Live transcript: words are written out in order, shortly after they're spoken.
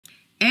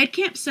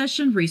EdCamp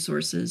session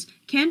resources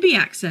can be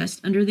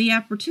accessed under the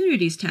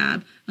Opportunities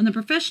tab on the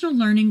Professional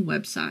Learning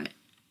website.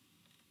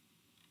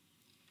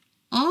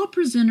 All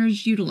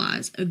presenters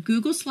utilize a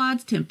Google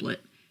Slides template,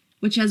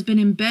 which has been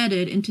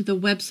embedded into the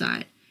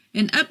website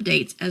and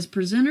updates as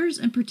presenters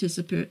and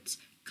participants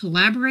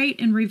collaborate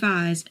and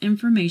revise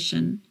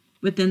information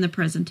within the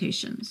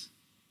presentations.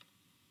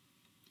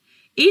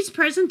 Each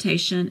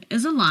presentation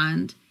is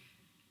aligned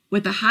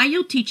with a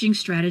high-yield teaching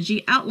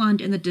strategy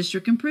outlined in the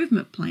District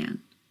Improvement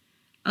Plan,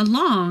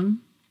 along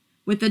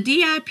with the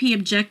DIP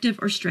objective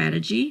or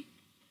strategy,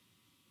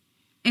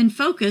 and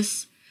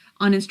focus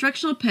on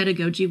instructional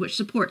pedagogy which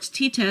supports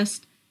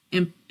T-test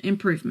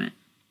improvement.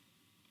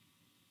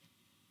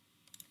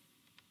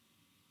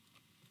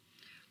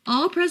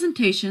 All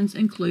presentations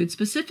include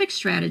specific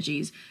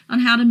strategies on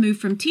how to move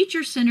from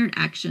teacher-centered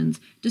actions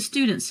to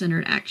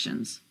student-centered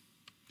actions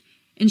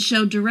and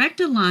show direct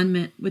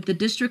alignment with the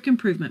District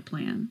Improvement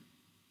Plan.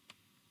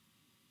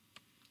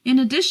 In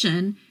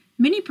addition,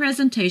 many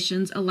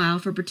presentations allow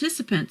for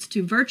participants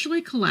to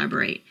virtually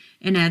collaborate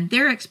and add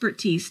their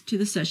expertise to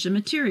the session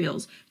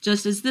materials,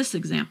 just as this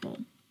example.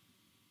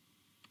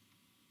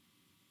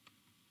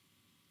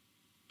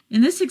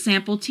 In this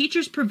example,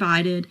 teachers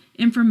provided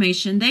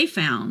information they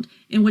found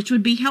and which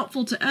would be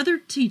helpful to other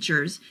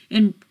teachers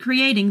in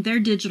creating their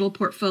digital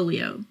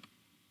portfolio.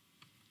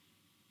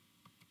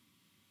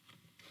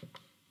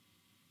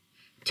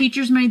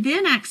 Teachers may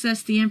then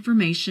access the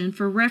information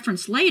for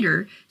reference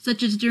later,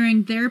 such as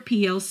during their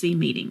PLC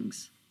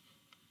meetings.